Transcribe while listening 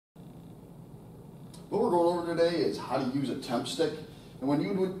What we're going over today is how to use a temp stick. And when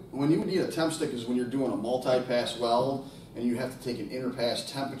you need a temp stick is when you're doing a multi-pass weld and you have to take an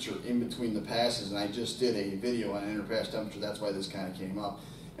interpass temperature in between the passes. And I just did a video on interpass temperature. That's why this kind of came up.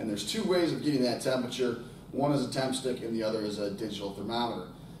 And there's two ways of getting that temperature. One is a temp stick and the other is a digital thermometer.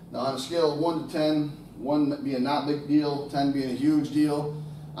 Now on a scale of 1 to 10, 1 being not big deal, 10 being a huge deal,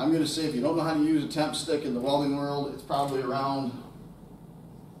 I'm going to say if you don't know how to use a temp stick in the welding world, it's probably around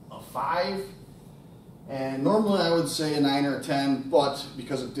a 5. And normally I would say a 9 or a 10, but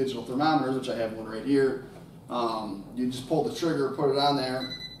because of digital thermometers, which I have one right here, you just pull the trigger, put it on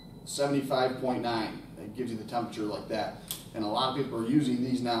there, 75.9. It gives you the temperature like that. And a lot of people are using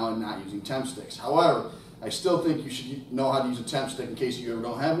these now and not using temp sticks. However, I still think you should know how to use a temp stick in case you ever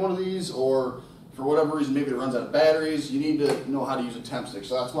don't have one of these, or for whatever reason, maybe it runs out of batteries. You need to know how to use a temp stick.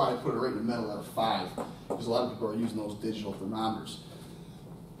 So that's why I put it right in the middle at a 5, because a lot of people are using those digital thermometers.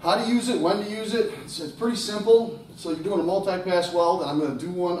 How to use it, when to use it, it's pretty simple. So you're doing a multi-pass weld, and I'm going to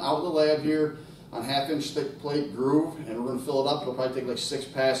do one out in the lab here on 1/2-inch thick plate groove, and we're going to fill it up. It'll probably take like 6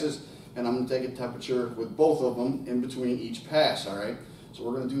 passes, and I'm going to take a temperature with both of them in between each pass, all right? So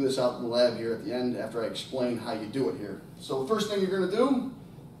we're going to do this out in the lab here at the end after I explain how you do it here. So the first thing you're going to do,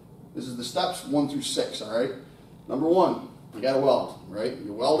 this is the steps 1 through 6, all right? Number 1, you got to weld, right?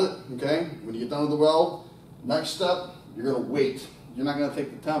 You weld it, okay? When you get done with the weld, next step, you're going to wait. You're not going to take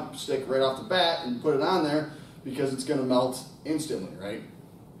the temp stick right off the bat and put it on there because it's going to melt instantly, right?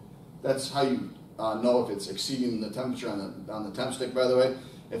 That's how you know if it's exceeding the temperature on the temp stick, by the way.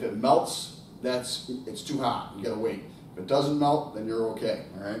 If it melts, it's too hot. You got to wait. If it doesn't melt, then you're okay,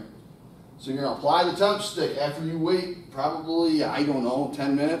 all right? So you're going to apply the temp stick after you wait probably, I don't know,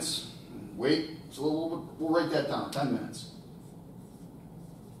 10 minutes. Wait. So we'll write that down, 10 minutes.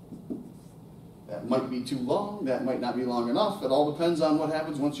 That might be too long, that might not be long enough. It all depends on what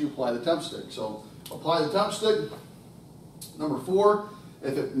happens once you apply the temp stick. So apply the temp stick. Number 4,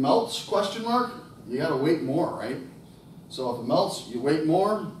 if it melts, question mark, you gotta wait more, right? So if it melts, you wait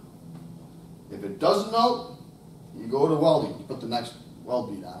more. If it doesn't melt, you go to welding. You put the next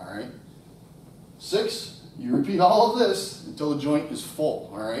weld bead on, all right? 6, you repeat all of this until the joint is full,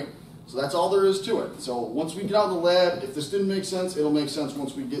 all right? So that's all there is to it. So once we get out of the lab, if this didn't make sense, it'll make sense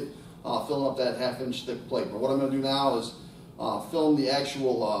once we get filling up that 1/2-inch thick plate. But what I'm going to do now is film the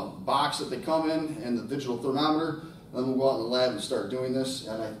actual box that they come in and the digital thermometer. Then we'll go out in the lab and start doing this.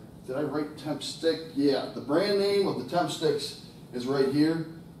 And did I write temp stick? Yeah, the brand name of the temp sticks is right here.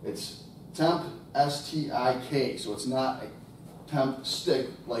 It's Temp, S-T-I-K. So it's not a temp stick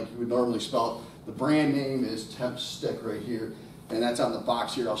like you would normally spell it. The brand name is temp stick right here. And that's on the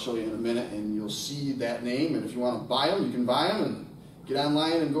box here. I'll show you in a minute and you'll see that name. And if you want to buy them, you can buy them and get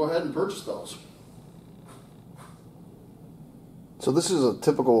online and go ahead and purchase those. So this is a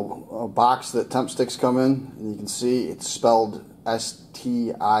typical box that temp sticks come in, and you can see it's spelled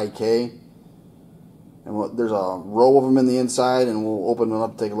S-T-I-K. And there's a row of them in the inside, and we'll open them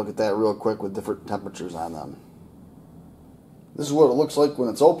up, take a look at that real quick with different temperatures on them. This is what it looks like when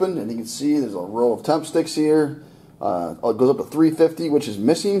it's opened, and you can see there's a row of temp sticks here. It goes up to 350, which is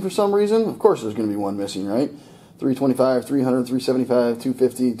missing for some reason. Of course there's going to be one missing, right? 325, 300, 375,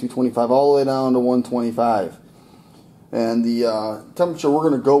 250, 225, all the way down to 125. And the temperature we're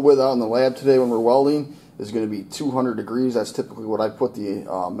going to go with out in the lab today when we're welding is going to be 200 degrees. That's typically what I put the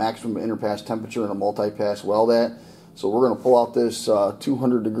maximum interpass temperature in a multi-pass weld at. So we're going to pull out this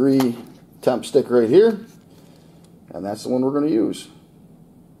 200 degree temp stick right here, and that's the one we're going to use.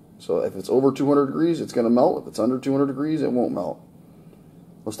 So if it's over 200 degrees, it's going to melt. If it's under 200 degrees, it won't melt.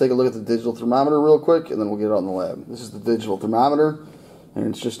 Let's take a look at the digital thermometer real quick, and then we'll get it out in the lab. This is the digital thermometer, and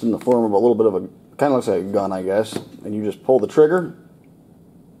it's just in the form of a little bit of a, kind of looks like a gun, I guess. And you just pull the trigger,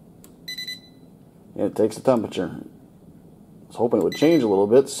 and it takes the temperature. I was hoping it would change a little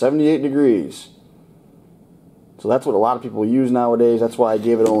bit, 78 degrees. So that's what a lot of people use nowadays. That's why I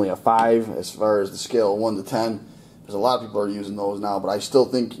gave it only a 5 as far as the scale of 1 to 10. Because a lot of people are using those now, but I still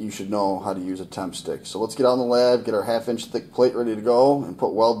think you should know how to use a temp stick. So let's get out in the lab, get our 1/2-inch thick plate ready to go, and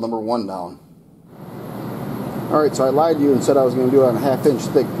put weld number 1 down. Alright, so I lied to you and said I was going to do it on a 1/2-inch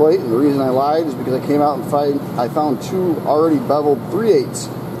thick plate, and the reason I lied is because I came out and I found 2 already beveled 3/8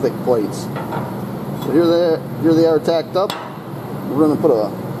 thick plates. So here they are tacked up. We're going to put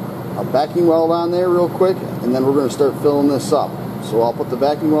a backing weld on there real quick, and then we're going to start filling this up. So I'll put the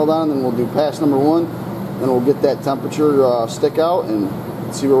backing weld on, and then we'll do pass number 1. Then we'll get that temperature stick out and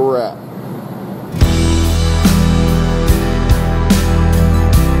see where we're at.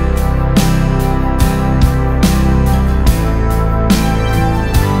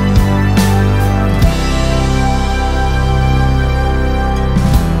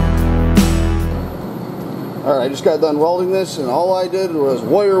 Alright, I just got done welding this, and all I did was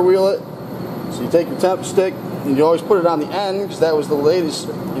wire wheel it. So you take your temp stick, and you always put it on the end, because that was the latest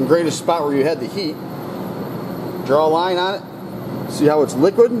and greatest spot where you had the heat. Draw a line on it. See how it's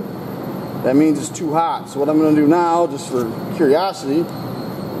liquid? That means it's too hot. So what I'm going to do now, just for curiosity,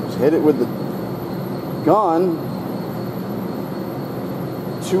 is hit it with the gun,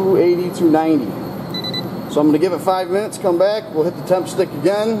 280, 290. So I'm going to give it 5 minutes, come back, we'll hit the temp stick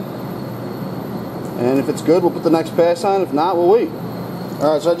again, and if it's good, we'll put the next pass on. If not, we'll wait.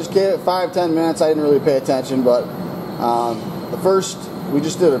 Alright, so I just gave it 5-10 minutes. I didn't really pay attention, but the first, we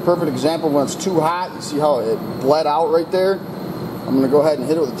just did a perfect example when it's too hot. You see how it bled out right there? I'm going to go ahead and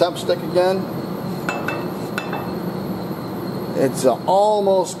hit it with the temp stick again. It's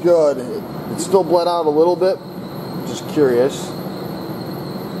almost good. It still bled out a little bit. Just curious.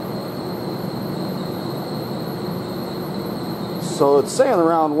 So it's saying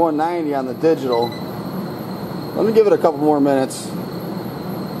around 190 on the digital. Let me give it a couple more minutes,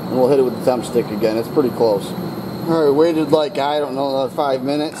 and we'll hit it with the temp stick again. It's pretty close. Alright, waited like, I don't know, another 5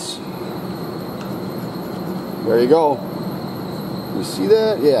 minutes. There you go. You see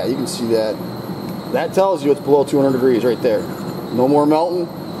that? Yeah, you can see that. That tells you it's below 200 degrees right there. No more melting.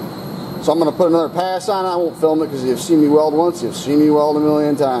 So I'm going to put another pass on it. I won't film it because you've seen me weld once. You've seen me weld a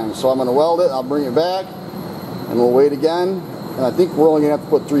million times. So I'm going to weld it. I'll bring it back, and we'll wait again. And I think we're only going to have to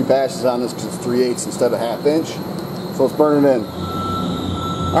put 3 passes on this because it's 3/8 instead of 1/2 inch. So let's burn it in.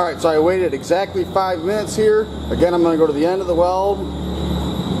 Alright, so I waited exactly 5 minutes here. Again, I'm going to go to the end of the weld.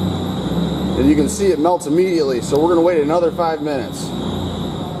 And you can see it melts immediately. So we're going to wait another 5 minutes.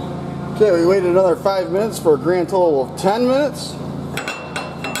 Okay, we waited another 5 minutes for a grand total of 10 minutes.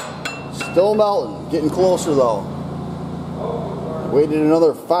 Still melting. Getting closer though. Waited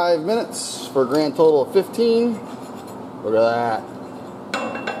another 5 minutes for a grand total of 15. Look at that.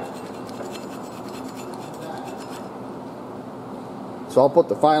 So I'll put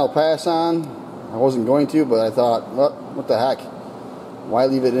the final pass on. I wasn't going to, but I thought, what the heck? Why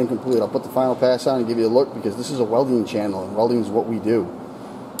leave it incomplete? I'll put the final pass on and give you a look, because this is a welding channel, and welding is what we do.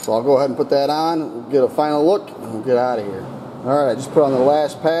 So I'll go ahead and put that on, we'll get a final look, and we'll get out of here. Alright, I just put on the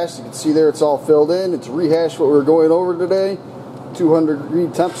last pass. You can see there it's all filled in. It's rehashed what we were going over today. 200-degree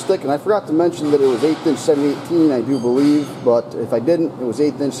temp stick, and I forgot to mention that it was 1/8 inch 7/18, I do believe, but if I didn't, it was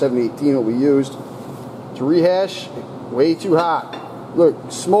 1/8 inch 7/18 what we used. To rehash, way too hot. Look,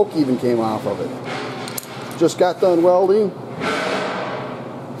 smoke even came off of it. Just got done welding.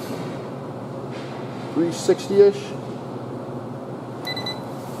 360-ish.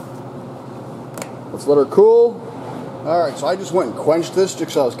 Let's let her cool. Alright, so I just went and quenched this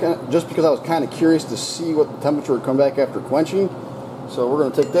just because I was kind of curious to see what the temperature would come back after quenching. So we're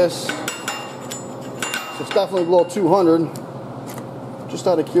going to take this. So it's definitely below 200. Just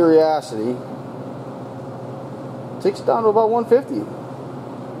out of curiosity. It takes it down to about 150.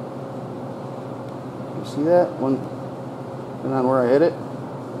 You see that? Depending on where I hit it.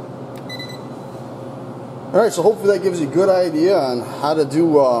 Alright, so hopefully that gives you a good idea on how to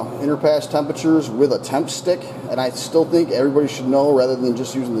do interpass temperatures with a temp stick. And I still think everybody should know rather than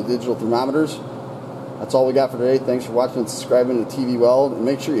just using the digital thermometers. That's all we got for today. Thanks for watching and subscribing to TV Weld. And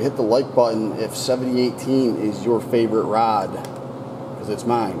make sure you hit the like button if 7018 is your favorite rod, because it's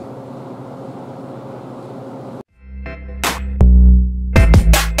mine.